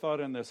Thought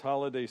in this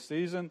holiday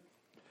season,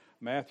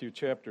 Matthew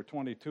chapter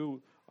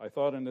 22, I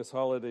thought in this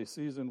holiday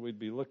season we'd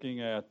be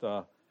looking at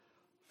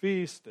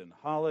feast and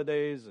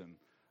holidays, and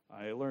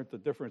I learned the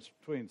difference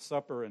between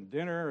supper and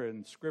dinner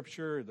in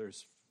Scripture.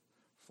 There's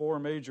 4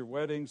 major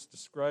weddings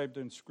described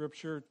in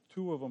Scripture.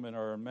 2 of them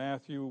are in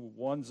Matthew,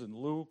 one's in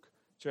Luke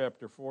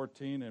chapter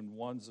 14, and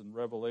one's in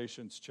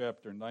Revelations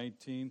chapter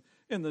 19.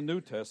 In the New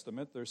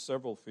Testament, there's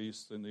several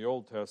feasts in the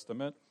Old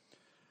Testament.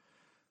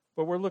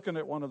 But we're looking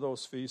at one of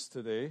those feasts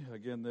today,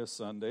 again this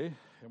Sunday,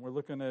 and we're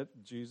looking at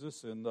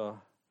Jesus in the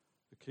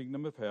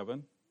kingdom of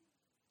heaven,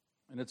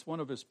 and it's one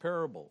of his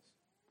parables.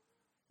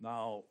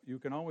 Now, you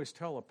can always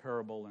tell a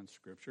parable in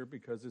Scripture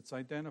because it's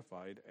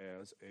identified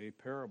as a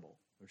parable.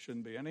 There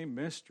shouldn't be any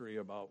mystery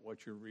about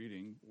what you're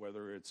reading,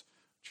 whether it's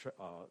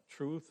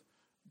truth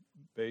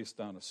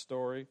based on a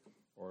story,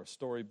 or a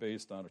story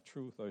based on a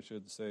truth, I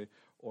should say,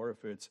 or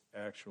if it's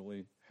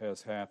actually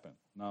has happened.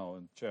 Now,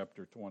 in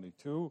chapter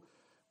 22,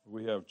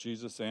 we have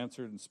Jesus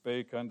answered and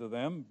spake unto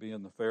them,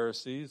 being the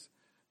Pharisees,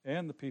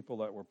 and the people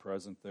that were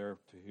present there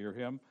to hear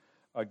him,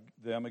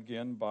 them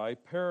again by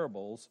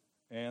parables,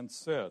 and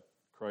said.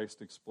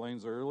 Christ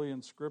explains early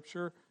in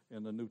Scripture,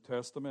 in the New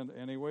Testament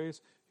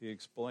anyways, he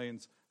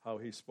explains how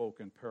he spoke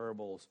in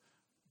parables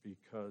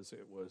because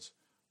it was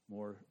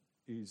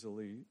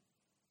easily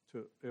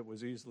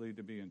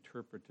to be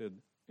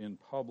interpreted in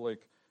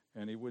public,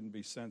 and he wouldn't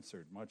be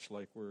censored, much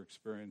like we're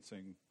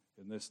experiencing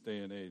in this day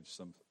and age,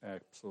 some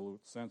absolute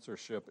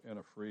censorship in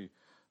a free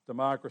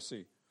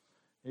democracy.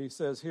 He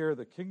says here,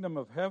 the kingdom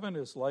of heaven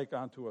is like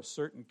unto a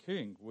certain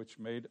king, which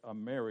made a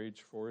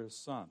marriage for his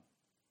son.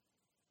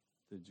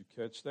 Did you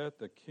catch that?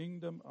 The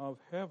kingdom of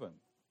heaven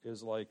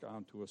is like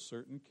unto a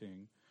certain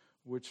king,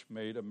 which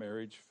made a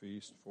marriage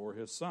feast for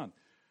his son.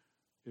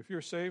 If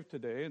you're saved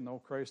today and know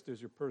Christ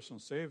is your personal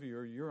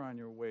Savior, you're on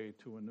your way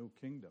to a new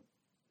kingdom.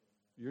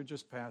 You're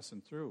just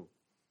passing through.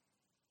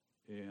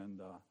 And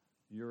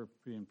you're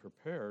being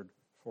prepared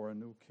for a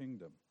new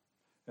kingdom.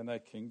 And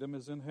that kingdom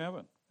is in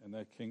heaven. And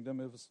that kingdom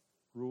is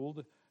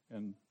ruled,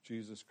 and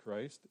Jesus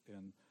Christ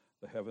and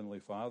the Heavenly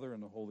Father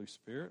and the Holy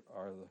Spirit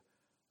are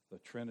the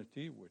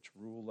Trinity which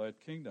rule that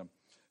kingdom.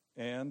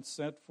 And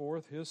sent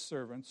forth his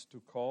servants to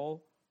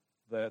call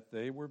that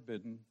they were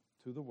bidden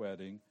to the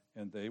wedding,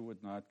 and they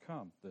would not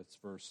come. That's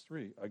verse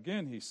 3.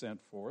 Again he sent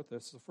forth,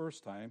 that's the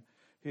first time.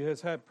 He has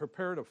had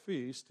prepared a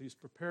feast, he's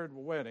prepared a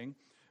wedding,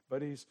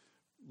 but he's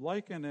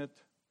likened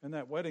it. And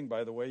that wedding,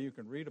 by the way, you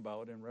can read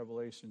about in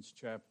Revelations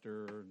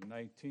chapter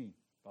 19,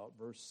 about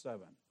verse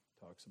 7.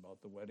 Talks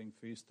about the wedding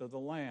feast of the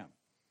Lamb.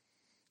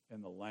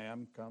 And the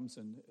Lamb comes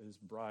and is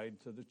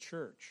bride to the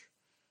church.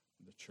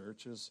 The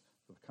church is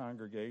the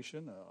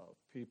congregation of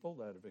people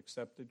that have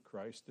accepted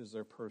Christ as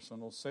their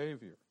personal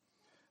Savior.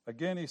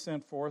 Again he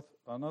sent forth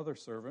another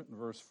servant in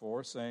verse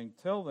 4, saying,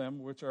 tell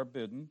them which are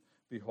bidden,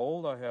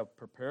 behold, I have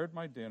prepared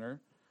my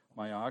dinner,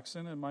 my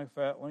oxen and my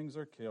fatlings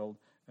are killed,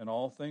 and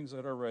all things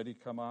that are ready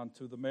come on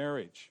to the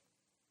marriage.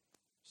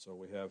 So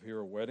we have here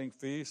a wedding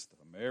feast,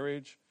 a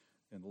marriage,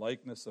 in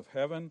likeness of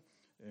heaven.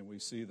 And we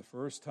see the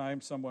first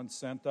time someone's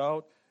sent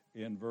out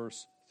in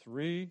verse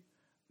 3,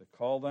 the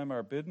call them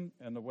are bidden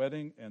and the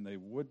wedding, and they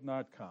would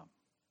not come.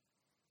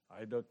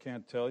 I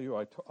can't tell you.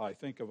 I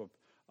think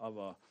of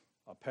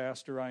a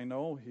pastor I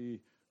know. He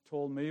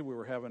told me, we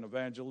were having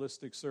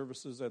evangelistic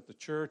services at the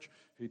church.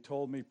 He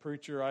told me,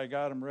 preacher, I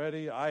got them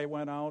ready. I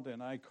went out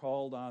and I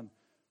called on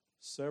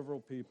several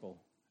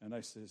people, and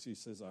he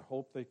says, I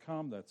hope they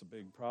come. That's a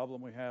big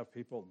problem we have.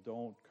 People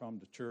don't come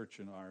to church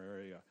in our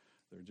area.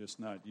 They're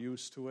just not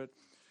used to it.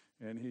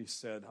 And he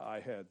said, I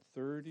had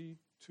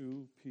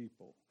 32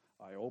 people.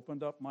 I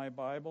opened up my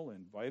Bible,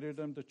 invited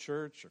them to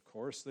church. Of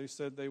course, they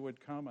said they would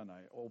come, and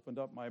I opened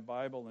up my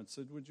Bible and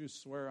said, would you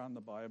swear on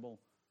the Bible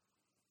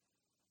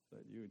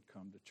that you would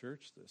come to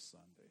church this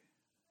Sunday?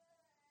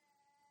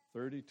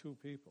 32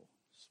 people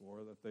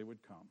swore that they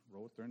would come,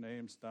 wrote their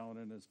names down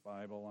in his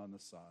Bible on the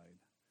side.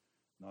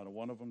 Not a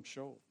one of them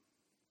showed.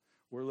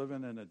 We're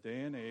living in a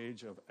day and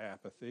age of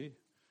apathy.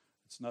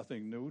 It's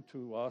nothing new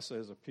to us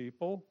as a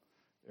people.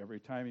 Every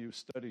time you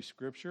study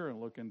Scripture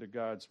and look into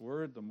God's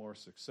Word, the more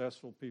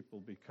successful people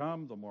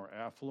become, the more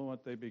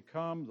affluent they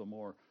become, the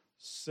more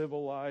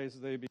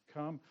civilized they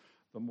become,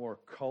 the more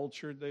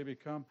cultured they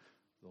become,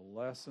 the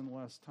less and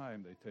less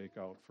time they take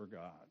out for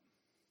God.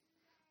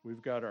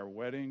 We've got our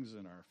weddings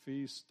and our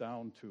feasts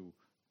down to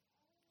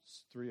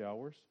 3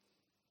 hours.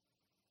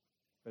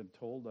 Been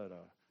told that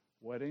a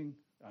wedding,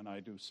 and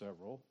I do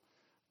several,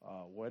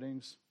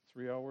 weddings,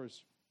 3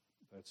 hours,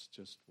 that's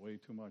just way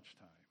too much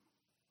time.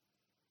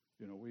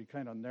 You know, we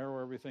kind of narrow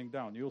everything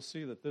down. You'll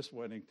see that this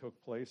wedding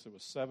took place. It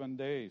was 7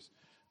 days.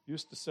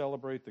 Used to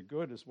celebrate the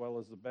good as well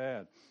as the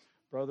bad.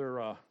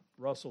 Brother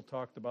Russell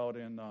talked about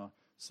in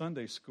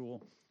Sunday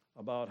school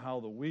about how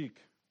the week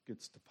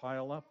gets to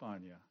pile up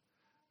on you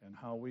and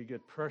how we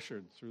get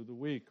pressured through the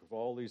week of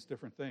all these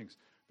different things.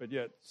 But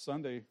yet,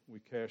 Sunday, we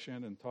cash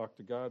in and talk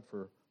to God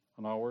for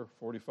an hour,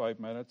 45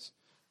 minutes,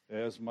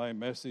 as my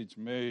message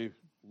may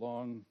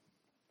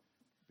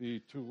be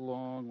too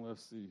long.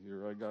 Let's see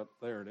here.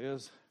 There it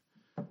is.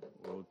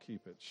 We'll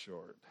keep it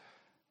short.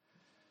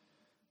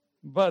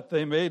 But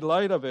they made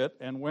light of it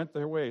and went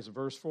their ways.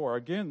 Verse 4,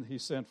 again he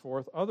sent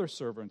forth other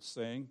servants,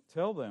 saying,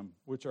 tell them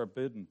which are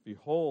bidden,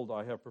 behold,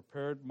 I have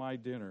prepared my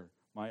dinner.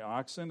 My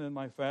oxen and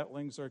my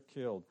fatlings are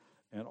killed,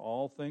 and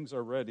all things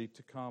are ready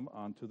to come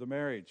unto the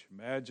marriage.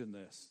 Imagine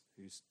this.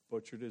 He's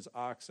butchered his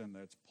oxen,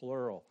 that's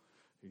plural.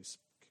 He's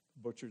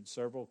butchered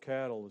several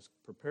cattle, is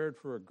prepared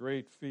for a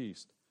great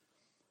feast.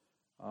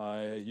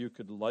 You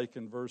could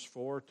liken verse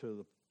 4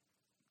 to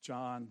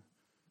John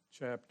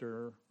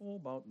chapter,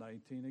 about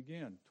 19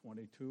 again,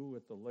 22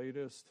 at the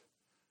latest,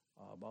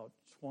 about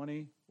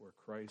 20, where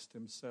Christ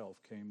himself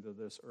came to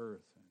this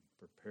earth and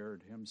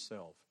prepared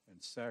himself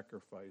and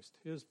sacrificed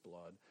his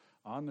blood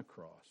on the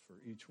cross for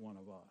each one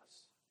of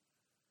us.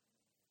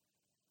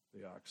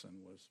 The oxen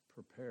was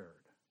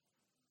prepared.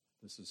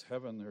 This is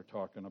heaven they're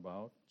talking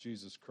about.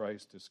 Jesus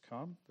Christ is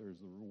come. The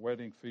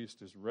wedding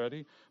feast is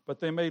ready. But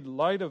they made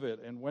light of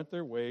it and went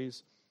their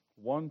ways,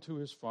 one to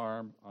his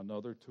farm,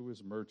 another to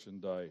his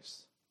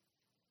merchandise.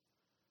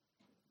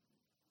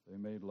 They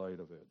made light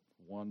of it.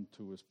 One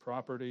to his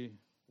property,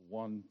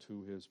 one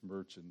to his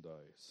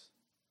merchandise.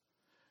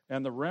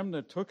 And the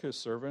remnant took his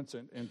servants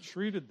and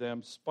treated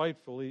them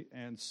spitefully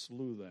and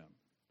slew them.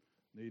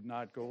 Need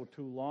not go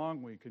too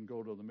long. We can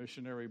go to the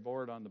missionary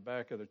board on the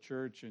back of the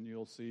church and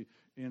you'll see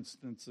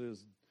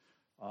instances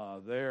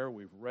there.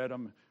 We've read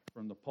them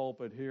from the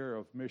pulpit here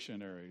of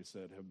missionaries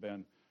that have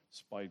been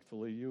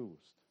spitefully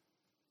used.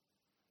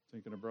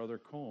 Thinking of Brother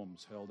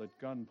Combs, held at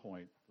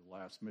gunpoint, the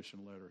last mission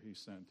letter he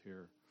sent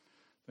here.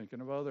 Thinking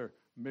of other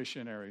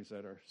missionaries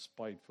that are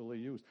spitefully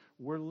used.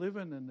 We're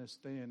living in this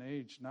day and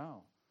age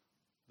now.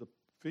 The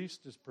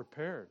feast is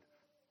prepared.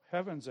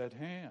 Heaven's at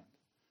hand.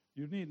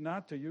 You need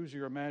not to use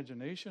your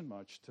imagination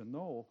much to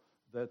know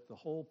that the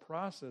whole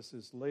process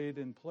is laid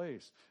in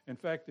place. In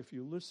fact, if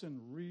you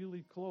listen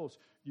really close,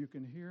 you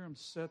can hear him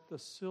set the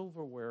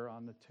silverware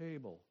on the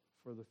table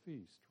for the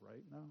feast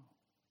right now.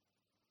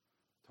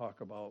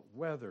 Talk about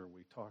weather,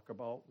 we talk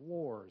about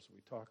wars,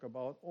 we talk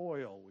about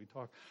oil, we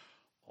talk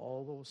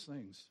all those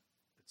things.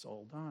 It's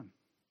all done.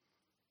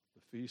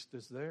 The feast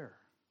is there.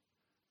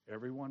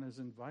 Everyone is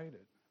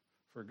invited.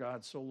 For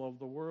God so loved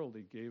the world,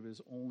 he gave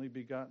his only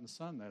begotten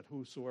Son, that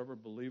whosoever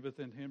believeth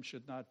in him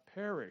should not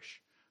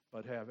perish,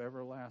 but have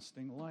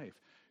everlasting life.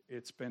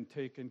 It's been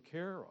taken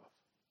care of.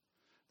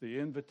 The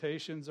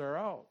invitations are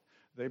out.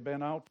 They've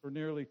been out for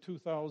nearly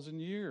 2,000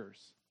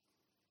 years.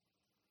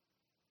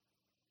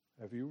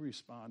 Have you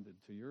responded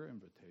to your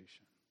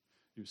invitation?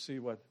 You see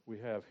what we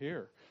have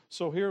here.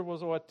 So here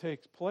was what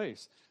takes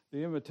place.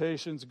 The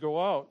invitations go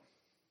out.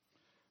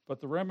 But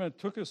the remnant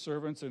took his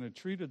servants and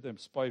entreated them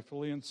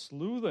spitefully and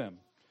slew them.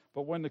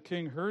 But when the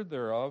king heard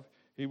thereof,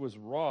 he was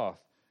wroth,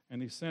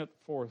 and he sent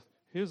forth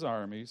his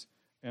armies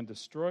and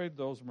destroyed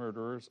those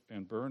murderers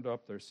and burned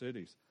up their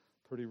cities.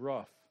 Pretty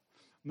rough.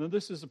 Now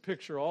this is a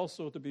picture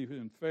also, to be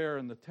fair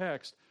in the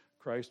text,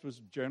 Christ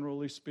was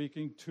generally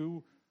speaking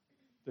to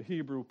the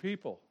Hebrew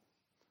people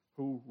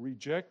who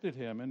rejected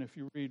him. And if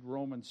you read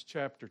Romans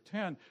chapter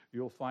 10,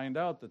 you'll find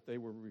out that they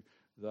were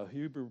the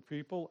Hebrew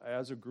people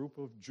as a group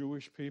of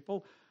Jewish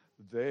people.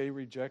 They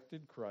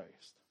rejected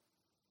Christ.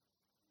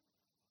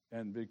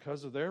 And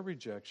because of their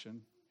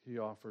rejection, he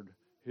offered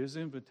his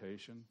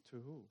invitation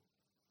to who?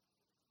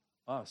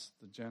 Us,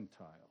 the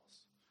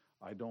Gentiles.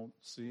 I don't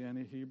see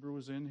any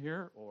Hebrews in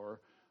here, or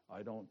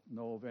I don't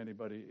know of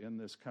anybody in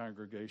this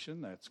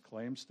congregation that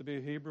claims to be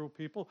a Hebrew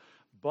people,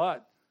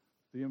 but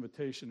the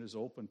invitation is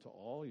open to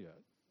all yet.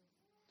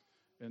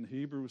 And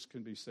Hebrews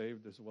can be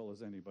saved as well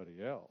as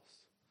anybody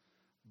else.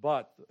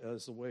 But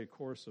as the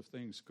course of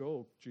things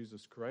go,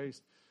 Jesus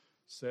Christ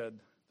said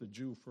the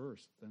Jew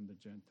first, then the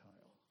Gentile.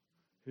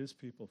 His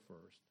people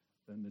first,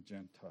 then the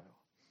Gentile.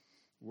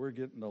 We're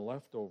getting the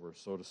leftovers,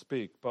 so to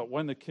speak. But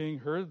when the king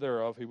heard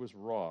thereof, he was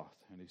wroth,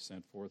 and he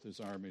sent forth his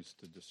armies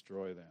to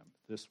destroy them.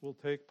 This will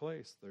take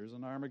place. There's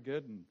an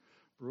Armageddon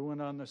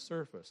brewing on the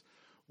surface.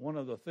 One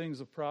of the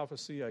things of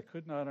prophecy I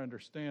could not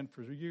understand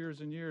for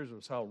years and years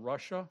was how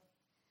Russia,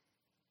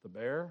 the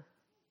bear,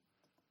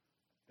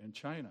 and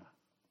China,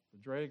 the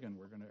dragon,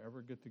 were going to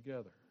ever get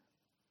together.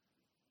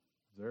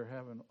 They're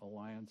having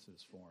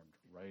alliances formed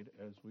right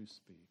as we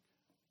speak.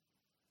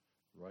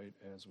 Right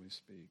as we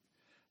speak.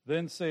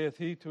 Then saith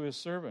he to his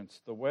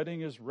servants, the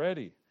wedding is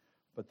ready,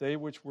 but they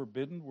which were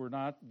bidden were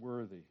not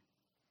worthy.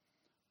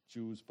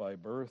 Jews by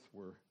birth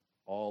were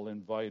all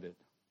invited.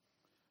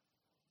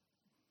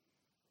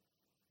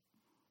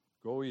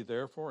 Go ye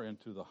therefore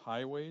into the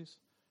highways.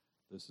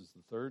 This is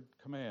the third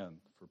command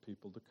for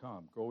people to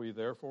come. Go ye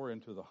therefore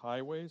into the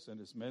highways, and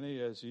as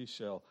many as ye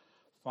shall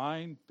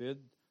find, bid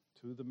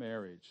to the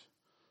marriage.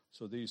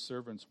 So these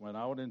servants went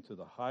out into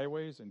the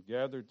highways and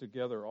gathered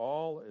together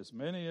all, as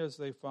many as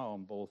they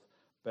found, both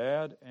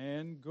bad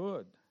and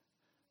good.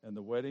 And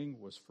the wedding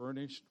was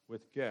furnished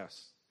with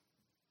guests.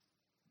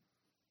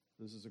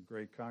 This is a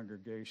great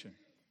congregation.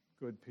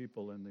 Good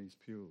people in these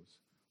pews,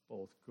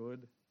 both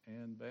good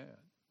and bad.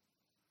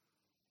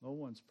 No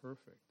one's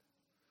perfect.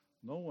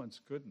 No one's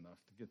good enough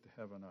to get to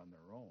heaven on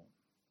their own.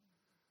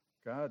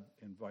 God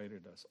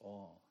invited us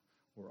all.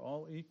 We're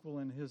all equal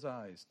in his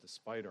eyes,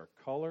 despite our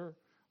color,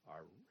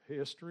 our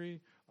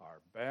history,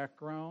 our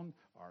background,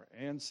 our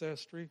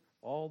ancestry,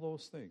 all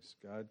those things.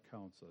 God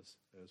counts us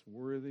as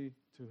worthy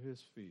to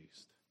his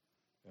feast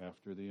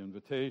after the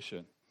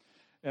invitation.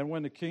 And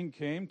when the king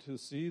came to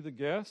see the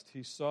guest,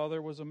 he saw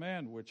there was a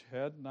man which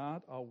had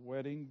not a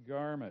wedding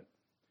garment.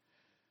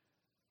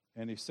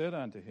 And he said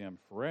unto him,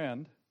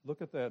 Friend,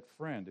 look at that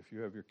friend. If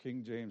you have your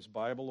King James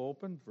Bible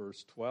open,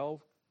 verse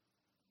 12,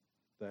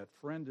 that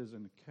friend is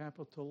in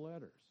capital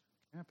letters,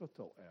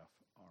 capital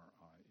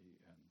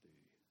F-R-I-E-N-D.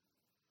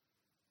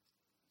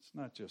 It's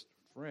not just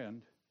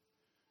friend.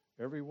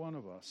 Every one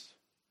of us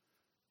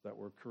that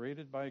were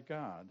created by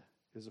God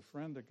is a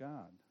friend of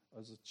God,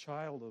 as a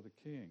child of the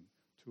King,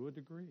 to a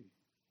degree.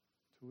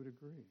 To a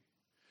degree.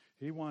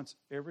 He wants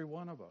every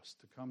one of us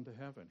to come to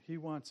heaven. He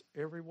wants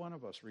every one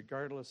of us,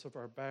 regardless of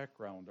our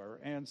background, our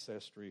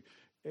ancestry,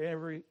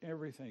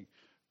 everything,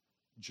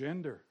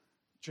 gender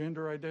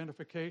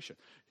identification.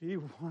 He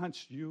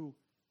wants you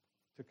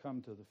to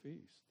come to the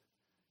feast.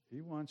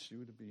 He wants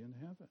you to be in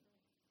heaven.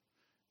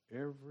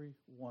 Every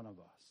one of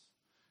us.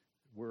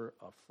 We're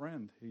a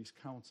friend. He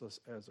counts us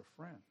as a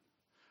friend.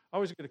 I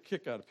always get a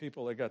kick out of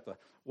people that got the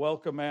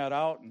welcome mat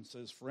out and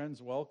says,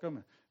 friends,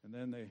 welcome. And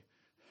then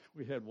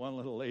we had one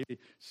little lady,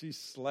 she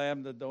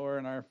slammed the door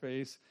in our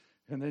face,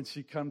 and then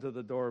she come to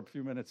the door a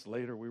few minutes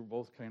later. We were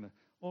both kind of,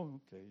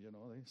 okay,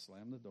 they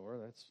slammed the door.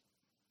 That's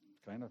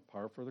kind of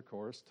par for the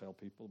course, tell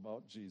people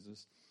about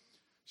Jesus.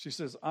 She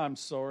says, I'm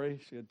sorry.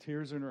 She had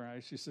tears in her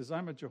eyes. She says,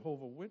 I'm a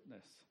Jehovah's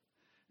Witness.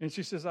 And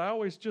she says, I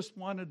always just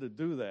wanted to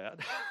do that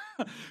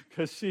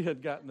because she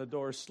had gotten the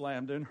door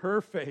slammed in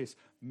her face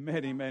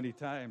many, many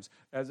times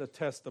as a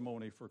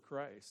testimony for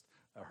Christ.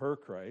 Her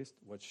Christ,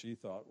 what she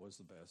thought was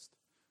the best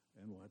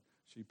and what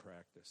she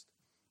practiced.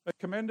 I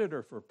commended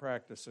her for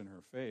practicing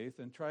her faith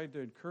and tried to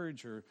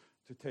encourage her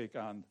to take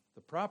on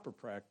the proper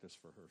practice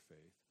for her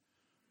faith.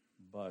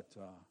 But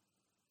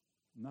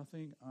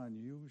nothing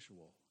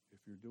unusual if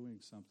you're doing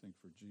something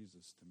for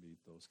Jesus to meet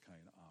those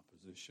kind of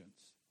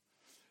oppositions.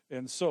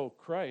 And so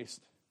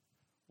Christ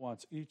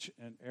wants each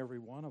and every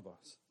one of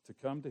us to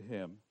come to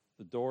him.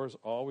 The door's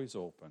always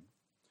open.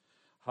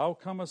 How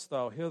comest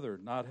thou hither,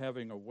 not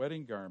having a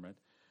wedding garment?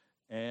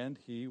 And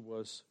he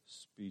was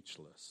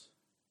speechless.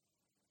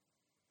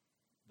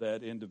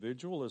 That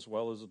individual, as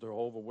well as the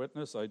Jehovah's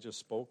Witness I just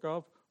spoke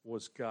of,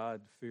 was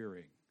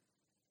God-fearing.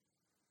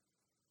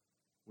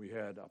 We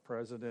had a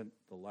president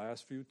the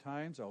last few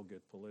times. I'll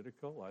get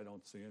political. I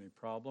don't see any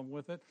problem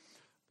with it.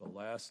 The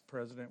last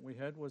president we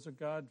had was a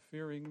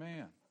God-fearing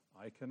man.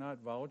 I cannot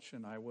vouch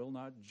and I will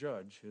not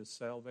judge his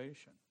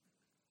salvation.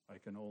 I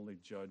can only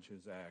judge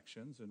his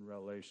actions in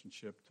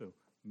relationship to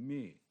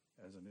me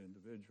as an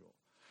individual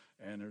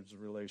and his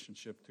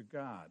relationship to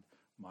God,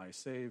 my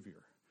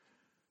Savior.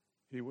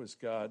 He was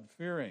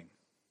God-fearing.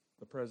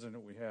 The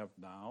president we have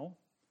now,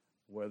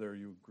 whether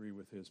you agree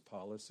with his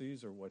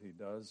policies or what he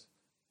does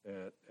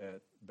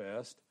at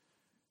best,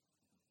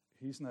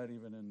 he's not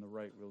even in the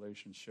right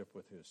relationship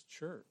with his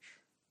church.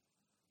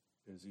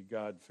 Is he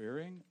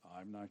God-fearing?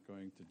 I'm not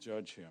going to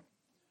judge him.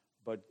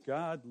 But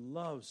God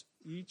loves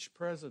each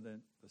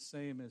president the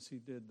same as he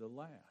did the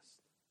last.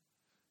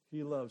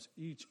 He loves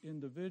each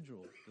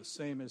individual the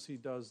same as he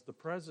does the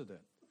president.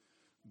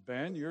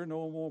 Ben, you're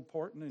no more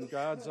important in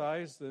God's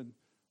eyes than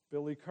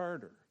Billy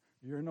Carter.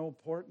 You're no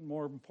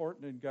more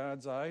important in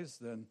God's eyes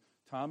than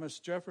Thomas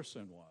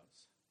Jefferson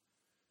was.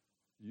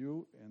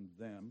 You and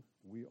them,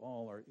 we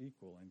all are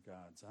equal in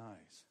God's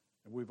eyes.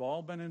 And we've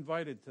all been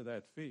invited to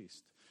that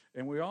feast.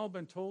 And we've all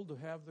been told to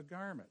have the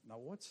garment. Now,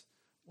 what's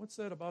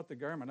that about the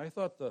garment? I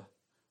thought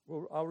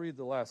I'll read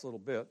the last little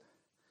bit.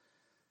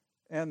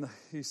 And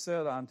he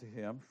said unto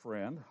him,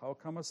 Friend, how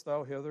comest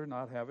thou hither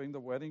not having the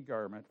wedding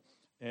garment?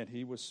 And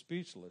he was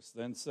speechless.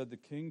 Then said the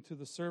king to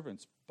the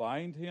servants,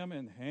 Bind him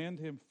hand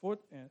and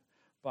foot, and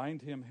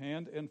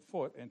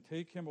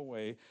take him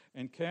away,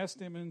 and cast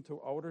him into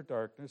outer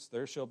darkness.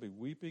 There shall be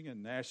weeping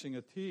and gnashing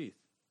of teeth.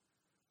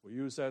 We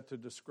use that to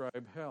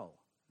describe hell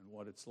and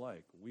what it's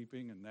like,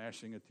 weeping and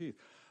gnashing of teeth.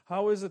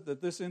 How is it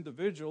that this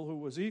individual who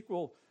was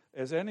equal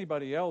as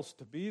anybody else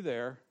to be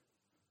there,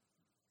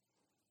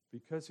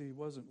 because he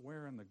wasn't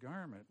wearing the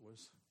garment,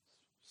 was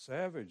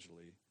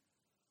savagely,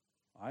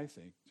 I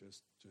think,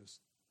 just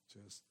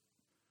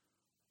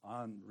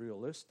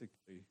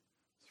unrealistically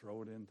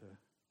thrown into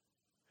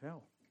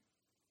hell?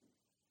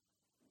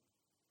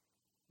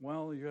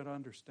 Well, you got to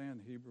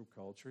understand Hebrew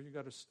culture. You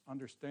got to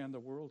understand the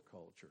world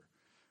culture.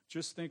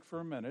 Just think for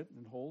a minute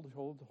and hold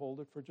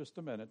it for just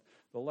a minute.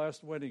 The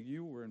last wedding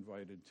you were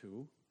invited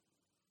to,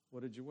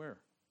 what did you wear?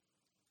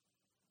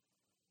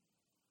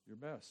 Your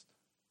best,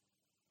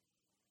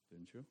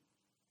 didn't you?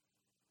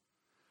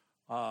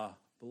 The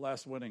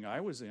last wedding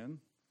I was in,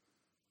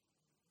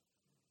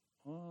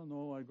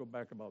 I go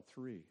back about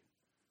 3.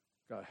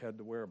 Had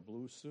to wear a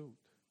blue suit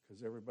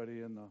because everybody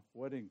in the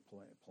wedding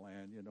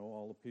plan,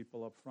 all the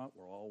people up front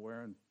were all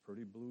wearing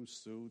pretty blue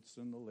suits,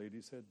 and the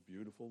ladies had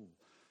beautiful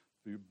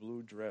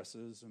blue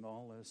dresses and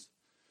all this.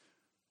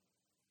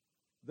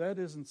 that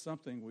isn't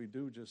something we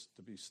do just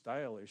to be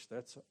stylish.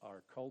 That's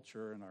our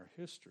culture and our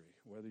history.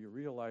 Whether you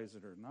realize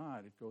it or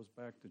not, it goes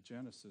back to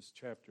Genesis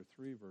chapter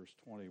 3, verse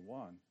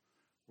 21,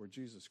 where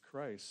Jesus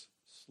Christ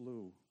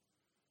slew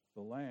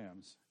the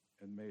lambs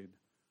and made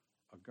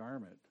a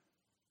garment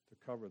to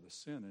cover the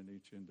sin in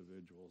each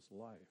individual's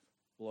life.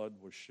 Blood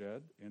was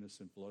shed,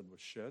 innocent blood was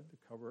shed to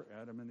cover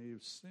Adam and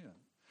Eve's sin.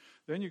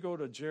 Then you go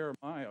to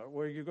Jeremiah,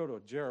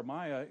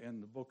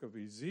 in the book of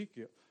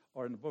Ezekiel,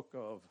 or in the book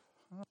of,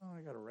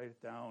 I got to write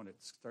it down. It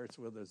starts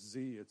with a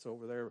Z. It's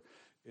over there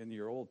in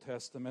your Old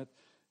Testament.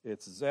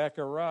 It's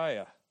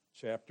Zechariah,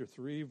 chapter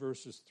 3,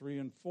 verses 3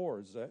 and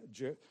 4.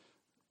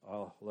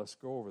 Let's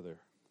go over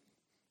there.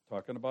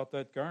 Talking about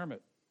that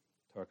garment.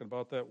 Talking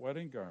about that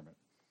wedding garment.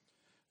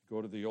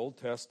 Go to the Old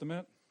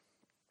Testament,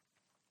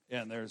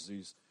 and there's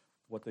these,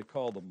 what they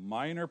call the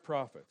minor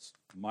prophets.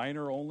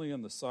 Minor only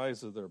in the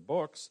size of their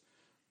books.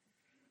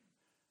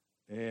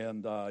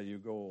 And you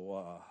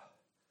go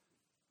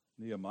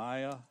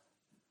Nehemiah,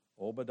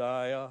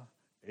 Obadiah,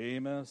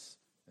 Amos,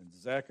 and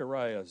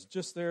Zechariah. It's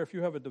just there. If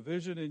you have a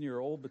division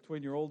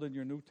between your Old and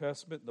your New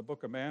Testament in the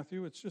book of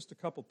Matthew, it's just a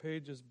couple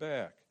pages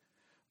back.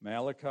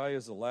 Malachi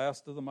is the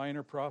last of the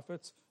minor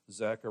prophets.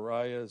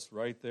 Zechariah is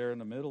right there in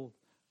the middle.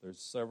 There's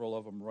several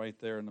of them right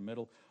there in the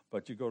middle.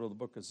 But you go to the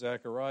book of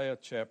Zechariah,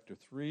 chapter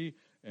 3,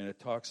 and it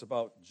talks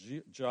about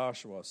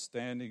Joshua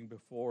standing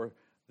before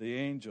the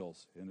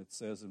angels. And it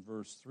says in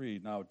verse 3,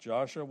 "Now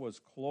Joshua was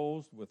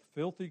clothed with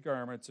filthy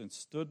garments and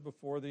stood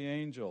before the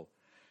angel.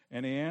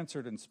 And he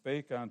answered and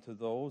spake unto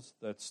those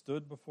that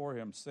stood before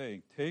him,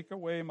 saying, Take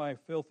away my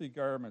filthy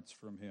garments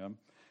from him.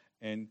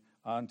 And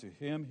unto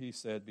him he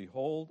said,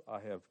 Behold,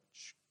 I have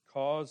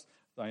caused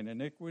thine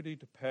iniquity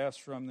to pass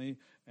from thee,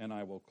 and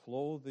I will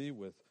clothe thee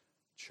with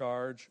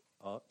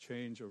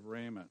change of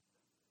raiment."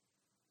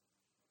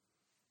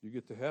 You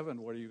get to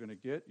heaven, what are you going to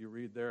get? You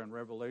read there in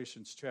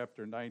Revelations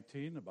chapter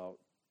 19 about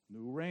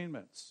new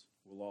raiments.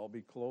 We'll all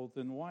be clothed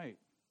in white.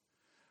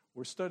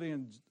 We're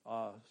studying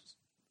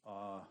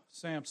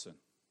Samson.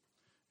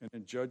 And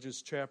in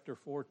Judges chapter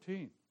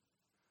 14,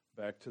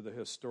 back to the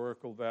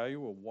historical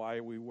value of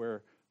why we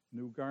wear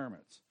new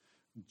garments.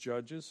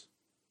 Judges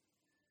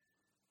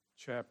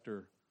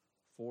chapter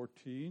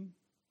 14,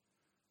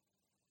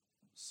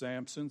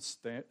 Samson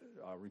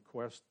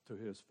requests to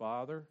his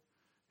father.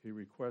 He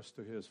requests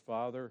to his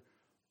father,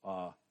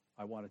 I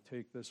want to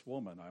take this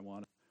woman. I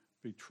want to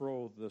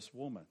betroth this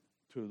woman.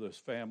 To this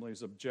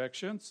family's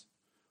objections,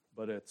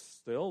 but it's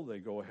still, they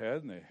go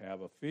ahead and they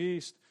have a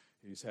feast.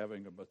 He's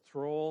having a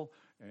betrothal,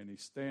 and he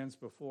stands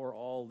before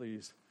all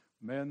these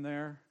men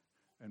there.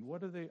 And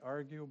what do they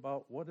argue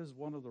about? What is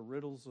one of the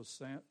riddles of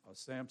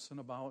Samson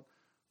about?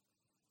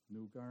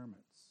 New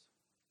garments.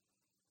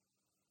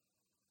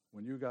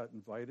 When you got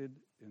invited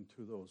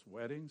into those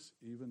weddings,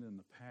 even in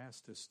the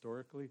past,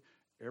 historically,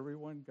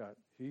 everyone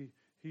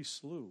he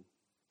slew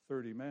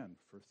 30 men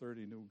for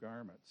 30 new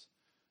garments,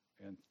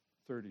 and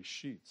 30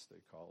 sheets,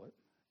 they call it,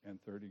 and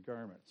 30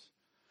 garments.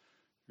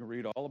 You can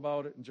read all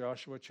about it in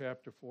Joshua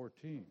chapter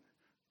 14.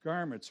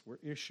 Garments were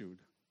issued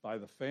by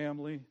the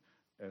family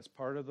as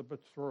part of the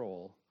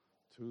betrothal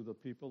to the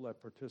people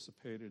that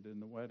participated in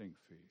the wedding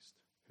feast.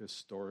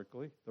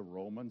 Historically, the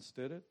Romans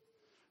did it.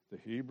 The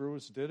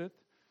Hebrews did it.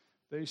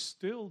 They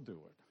still do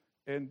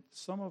it. And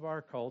some of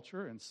our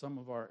culture and some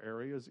of our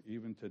areas,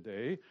 even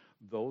today,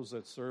 those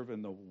that serve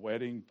in the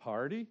wedding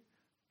party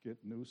get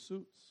new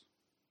suits.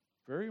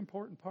 Very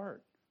important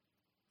part.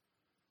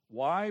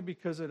 Why?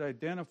 Because it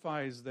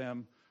identifies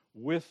them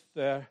with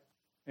the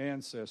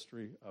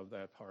ancestry of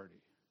that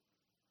party.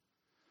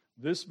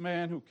 This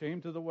man who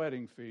came to the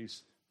wedding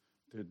feast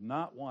did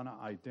not want to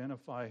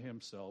identify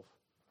himself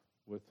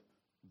with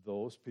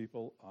those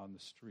people on the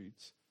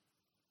streets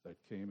that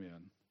came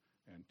in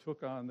and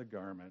took on the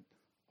garment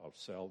of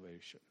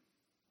salvation.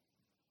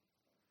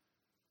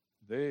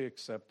 They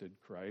accepted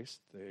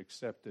Christ. They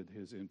accepted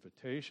his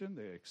invitation.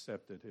 They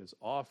accepted his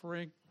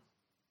offering.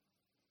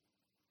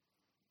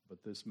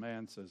 But this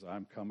man says,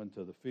 I'm coming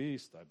to the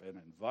feast. I've been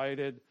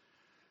invited.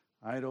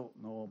 I don't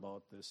know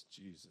about this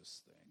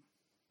Jesus thing.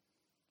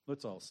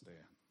 Let's all stand.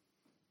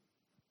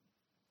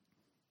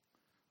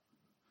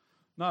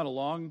 Not a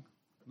long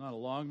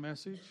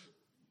message.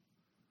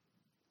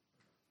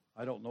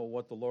 I don't know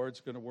what the Lord's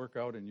going to work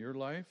out in your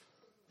life.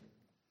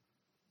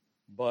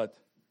 But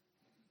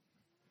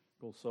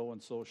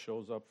so-and-so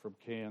shows up from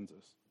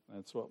Kansas.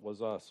 That's what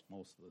was us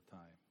most of the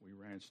time. We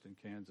ranched in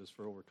Kansas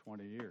for over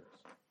 20 years.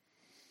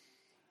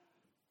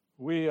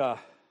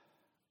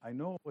 I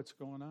know what's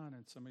going on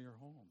in some of your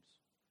homes.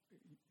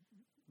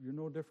 You're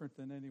no different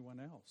than anyone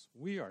else.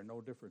 We are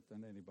no different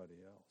than anybody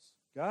else.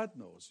 God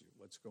knows you,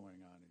 what's going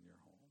on in your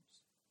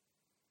homes.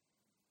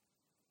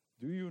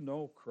 Do you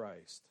know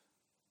Christ?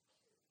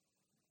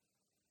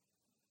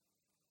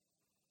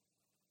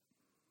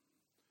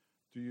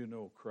 Do you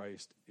know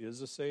Christ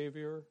is a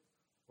Savior,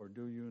 or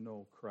do you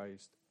know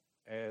Christ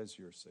as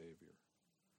your Savior?